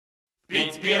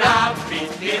Piet,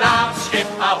 Piraat, schip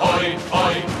ahoy,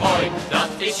 hoi, hoi. Dat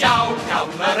is jouw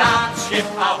kameraad, schip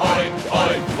ahoy,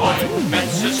 hoi, hoi. Met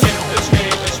z'n schip